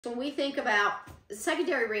When we think about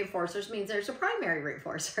secondary reinforcers, means there's a primary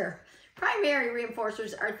reinforcer. Primary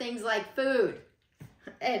reinforcers are things like food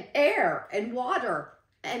and air and water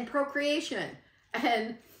and procreation.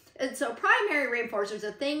 And so primary reinforcers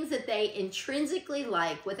are things that they intrinsically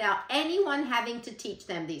like without anyone having to teach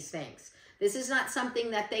them these things. This is not something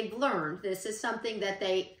that they've learned. This is something that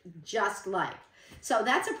they just like. So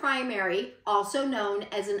that's a primary, also known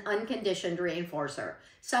as an unconditioned reinforcer.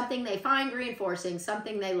 Something they find reinforcing,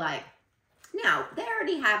 something they like. Now, they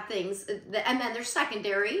already have things, and then there's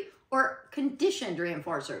secondary or conditioned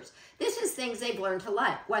reinforcers. This is things they've learned to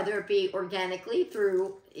like, whether it be organically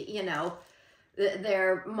through,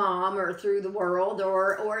 their mom or through the world,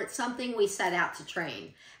 or it's something we set out to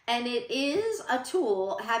train. And it is a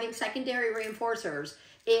tool. Having secondary reinforcers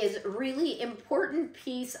is really important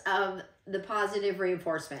piece of the positive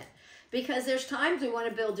reinforcement, because there's times we want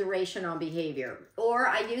to build duration on behavior. Or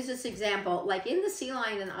I use this example, like in the sea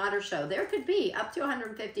lion and otter show, there could be up to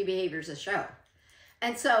 150 behaviors a show.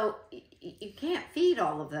 And so you can't feed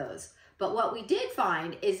all of those. But what we did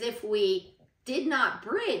find is if we did not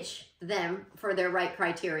bridge them for their right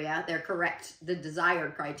criteria, the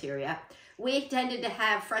desired criteria, we tended to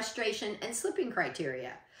have frustration and slipping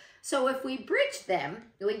criteria. So if we bridged them,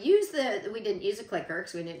 we didn't use a clicker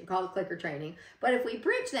because we didn't call it clicker training, but if we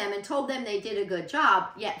bridged them and told them they did a good job,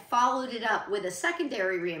 yet followed it up with a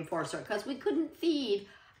secondary reinforcer, because we couldn't feed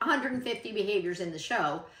 150 behaviors in the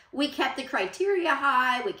show, we kept the criteria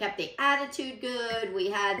high, we kept the attitude good,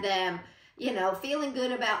 we had them, feeling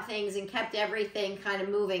good about things, and kept everything kind of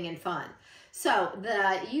moving and fun. So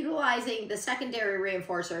utilizing the secondary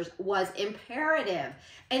reinforcers was imperative.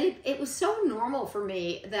 And it was so normal for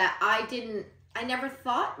me that I never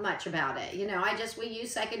thought much about it. We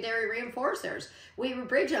use secondary reinforcers. We would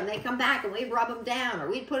bridge them, they come back and we'd rub them down, or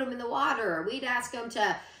we'd put them in the water, or we'd ask them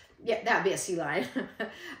to, yeah, that'd be a sea lion.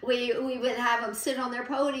 we would have them sit on their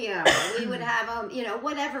podium, or we would have them,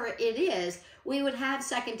 whatever it is, we would have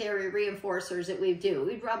secondary reinforcers that we'd do.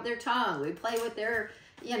 We'd rub their tongue, we'd play with their,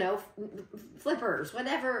 flippers,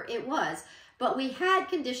 whatever it was. But we had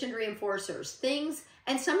conditioned reinforcers, things,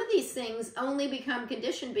 and some of these things only become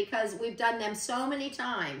conditioned because we've done them so many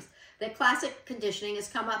times that classic conditioning has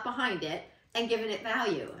come up behind it and given it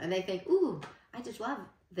value. And they think, ooh, I just love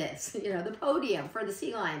this. The podium for the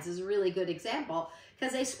sea lions is a really good example,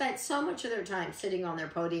 because they spent so much of their time sitting on their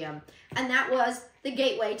podium, and that was the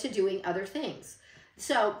gateway to doing other things.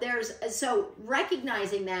 So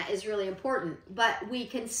recognizing that is really important, but we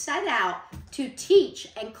can set out to teach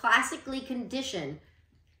and classically condition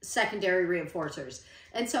secondary reinforcers.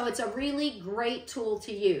 And so it's a really great tool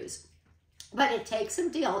to use, but it takes some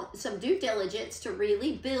due diligence to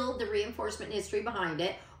really build the reinforcement history behind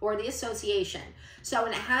it, or the association. So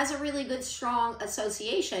when it has a really good, strong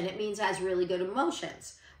association, it means it has really good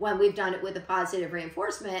emotions. When we've done it with a positive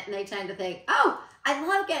reinforcement, and they tend to think, oh, I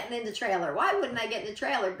love getting in the trailer. Why wouldn't I get in the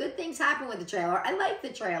trailer? Good things happen with the trailer. I like the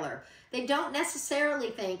trailer. They don't necessarily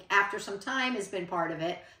think, after some time has been part of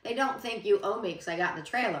it, they don't think you owe me because I got in the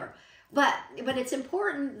trailer. But it's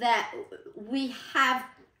important that we have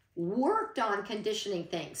worked on conditioning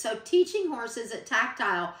things. So teaching horses at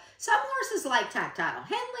tactile, some horses like tactile.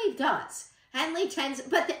 Henley does. Henley tends,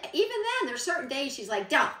 but even then, there's certain days she's like,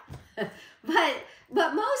 don't.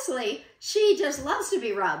 But mostly, she just loves to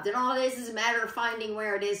be rubbed, and all it is a matter of finding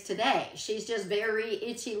where it is today. She's just very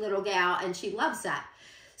itchy little gal, and she loves that.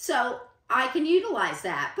 So I can utilize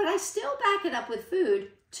that, but I still back it up with food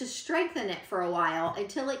to strengthen it for a while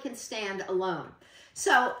until it can stand alone.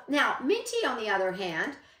 So now, Minty, on the other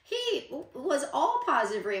hand, he was all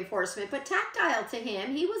positive reinforcement, but tactile to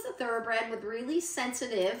him, he was a thoroughbred with really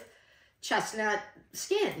sensitive chestnut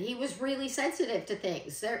skin. He was really sensitive to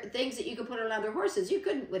things. There are things that you could put on other horses you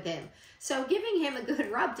couldn't with him. So giving him a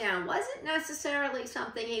good rub down wasn't necessarily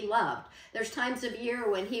something he loved. There's times of year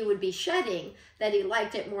when he would be shedding that he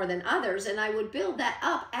liked it more than others, and I would build that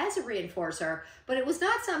up as a reinforcer, but it was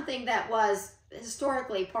not something that was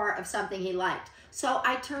historically part of something he liked. So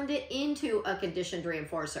I turned it into a conditioned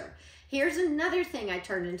reinforcer. Here's another thing I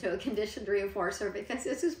turned into a conditioned reinforcer, because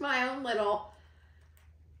this is my own little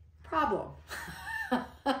problem.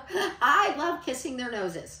 I love kissing their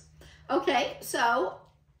noses. Okay, so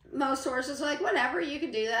most horses are like, whatever, you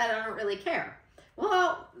can do that, I don't really care.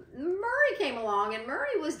 Well, Murray came along, and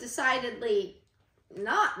Murray was decidedly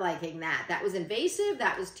not liking that. That was invasive,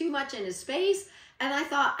 that was too much in his space, and I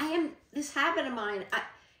thought, this habit of mine,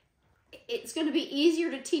 it's going to be easier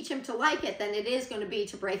to teach him to like it than it is going to be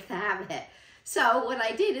to break the habit. So what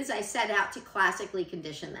I did is I set out to classically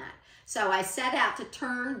condition that. So I set out to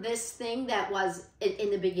turn this thing that was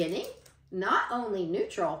in the beginning not only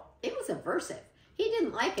neutral, it was aversive. He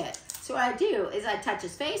didn't like it. So what I do is I touch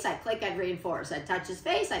his face, I click, I'd reinforce. I touch his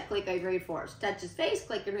face, I click, I'd reinforce. Touch his face,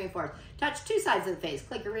 click, and reinforce. Touch two sides of the face,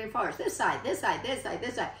 click, and reinforce. This side, this side, this side,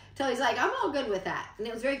 this side. Till he's like, I'm all good with that. And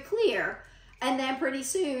it was very clear. And then pretty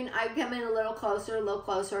soon, I'd come in a little closer,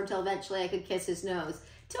 until eventually I could kiss his nose.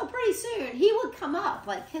 Till pretty soon, he would come up,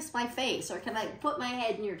 like kiss my face, or can I put my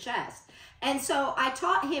head in your chest? And so I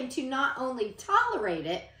taught him to not only tolerate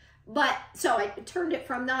it, but so I turned it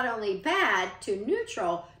from not only bad to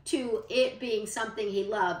neutral to it being something he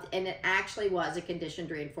loved, and it actually was a conditioned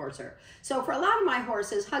reinforcer. So for a lot of my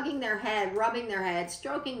horses, hugging their head, rubbing their head,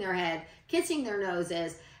 stroking their head, kissing their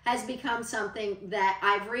noses has become something that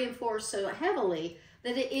I've reinforced so heavily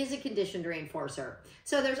that it is a conditioned reinforcer.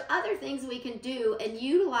 So there's other things we can do and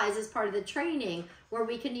utilize as part of the training where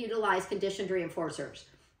we can utilize conditioned reinforcers.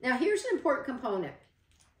 Now here's an important component.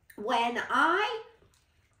 When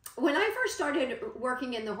I first started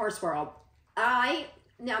working in the horse world,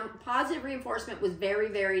 now positive reinforcement was very,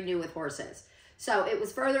 very new with horses. So it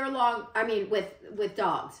was further along, with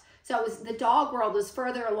dogs. So the dog world was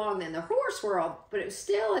further along than the horse world, but it was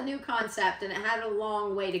still a new concept and it had a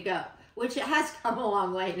long way to go, which it has come a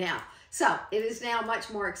long way now. So it is now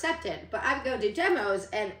much more accepted. But I would go to demos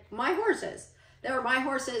and my horses, they were my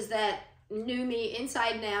horses that knew me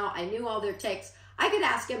inside and out. I knew all their ticks. I could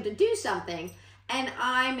ask them to do something and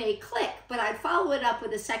I may click, but I'd follow it up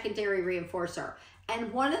with a secondary reinforcer.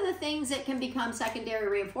 And one of the things that can become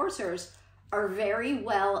secondary reinforcers are very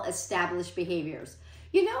well established behaviors.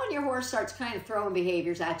 You know, when your horse starts kind of throwing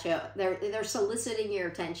behaviors at you, they're soliciting your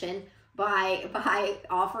attention by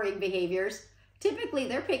offering behaviors. Typically,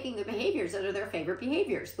 they're picking the behaviors that are their favorite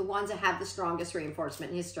behaviors, the ones that have the strongest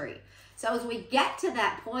reinforcement history. So as we get to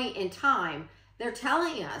that point in time, they're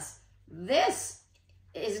telling us this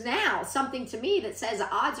is now something to me that says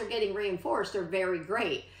the odds are getting reinforced are very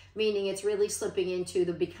great, meaning it's really slipping into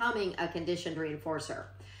the becoming a conditioned reinforcer.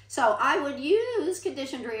 So I would use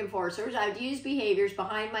conditioned reinforcers. I would use behaviors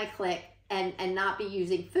behind my click and not be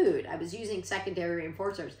using food. I was using secondary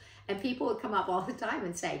reinforcers. And people would come up all the time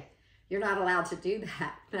and say, you're not allowed to do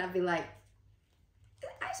that. And I'd be like,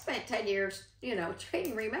 I spent 10 years,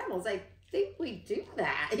 training rheem animals. I think we do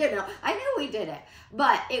that. I knew we did it.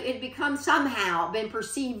 But it had become somehow been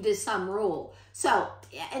perceived as some rule. So,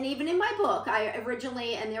 and even in my book,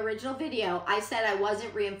 in the original video, I said I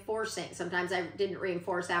wasn't reinforcing. Sometimes I didn't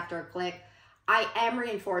reinforce after a click. I am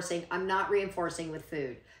reinforcing. I'm not reinforcing with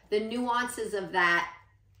food. The nuances of that,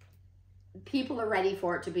 people are ready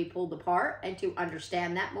for it to be pulled apart and to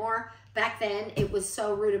understand that more. Back then, it was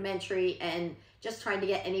so rudimentary, and just trying to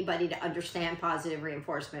get anybody to understand positive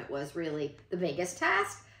reinforcement was really the biggest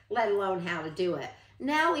task, let alone how to do it.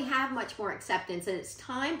 Now we have much more acceptance, and it's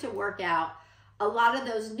time to work out a lot of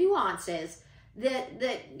those nuances that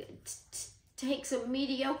takes a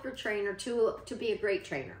mediocre trainer to be a great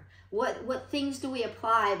trainer. What things do we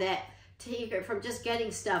apply that take it from just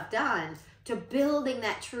getting stuff done to building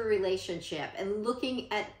that true relationship and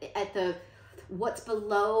looking at the what's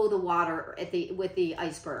below the water with the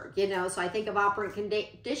iceberg, So I think of operant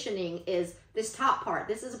conditioning is this top part.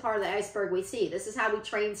 This is a part of the iceberg we see. This is how we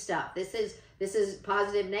train stuff. This is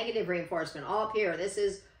positive, negative reinforcement all up here. This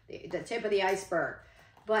is the tip of the iceberg.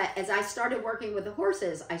 But as I started working with the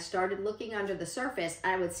horses, I started looking under the surface.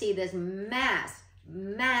 I would see this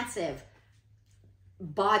massive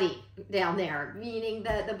body down there, meaning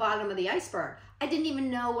the bottom of the iceberg. I didn't even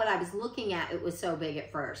know what I was looking at. It was so big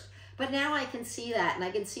at first. But now I can see that, and I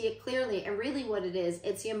can see it clearly. And really what it is,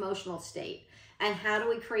 it's the emotional state. And how do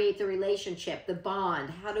we create the relationship, the bond?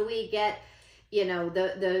 How do we get,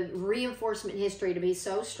 the reinforcement history to be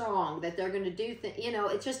so strong that they're going to do things,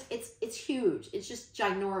 it's huge. It's just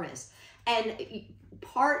ginormous. And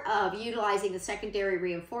part of utilizing the secondary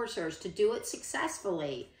reinforcers to do it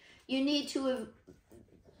successfully, you need to have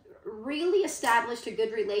really established a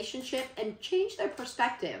good relationship and change their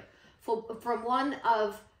perspective from one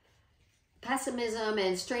of pessimism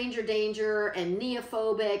and stranger danger and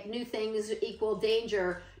neophobic, new things equal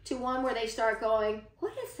danger, to one where they start going,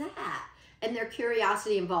 what is that? And their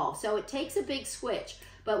curiosity involved. So it takes a big switch.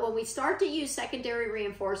 But when we start to use secondary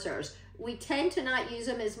reinforcers, we tend to not use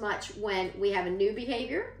them as much when we have a new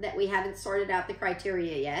behavior that we haven't sorted out the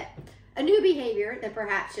criteria yet, a new behavior that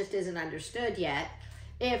perhaps just isn't understood yet.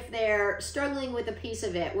 If they're struggling with a piece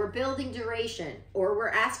of it, we're building duration, or we're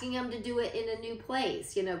asking them to do it in a new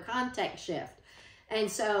place, context shift. And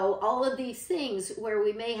so all of these things where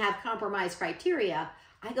we may have compromised criteria,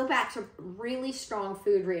 I go back to really strong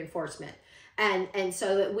food reinforcement. And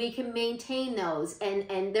so that we can maintain those.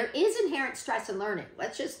 And there is inherent stress in learning.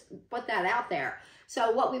 Let's just put that out there. So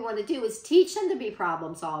what we want to do is teach them to be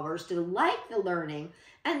problem solvers, to like the learning.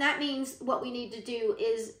 And that means what we need to do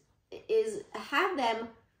is have them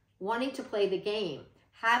wanting to play the game,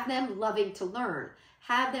 have them loving to learn,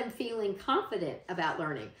 have them feeling confident about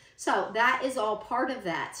learning. So that is all part of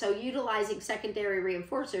that. So utilizing secondary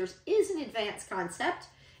reinforcers is an advanced concept.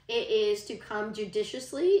 It is to come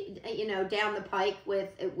judiciously, you know, down the pike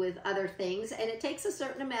with other things. And it takes a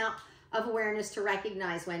certain amount of awareness to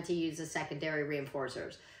recognize when to use the secondary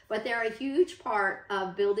reinforcers. But they're a huge part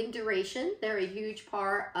of building duration. They're a huge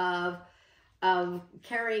part of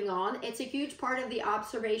carrying on. It's a huge part of the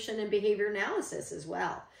observation and behavior analysis as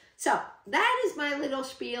well. So that is my little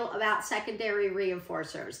spiel about secondary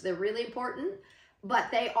reinforcers. They're really important,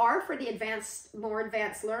 but they are for the more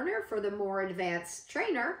advanced learner, for the more advanced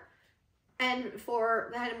trainer, and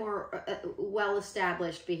for kind of more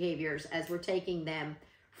well-established behaviors as we're taking them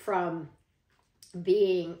from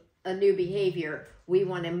being a new behavior. We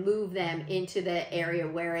want to move them into the area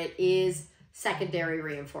where it is secondary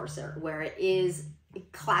reinforcer, where it is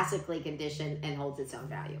classically conditioned and holds its own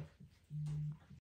value.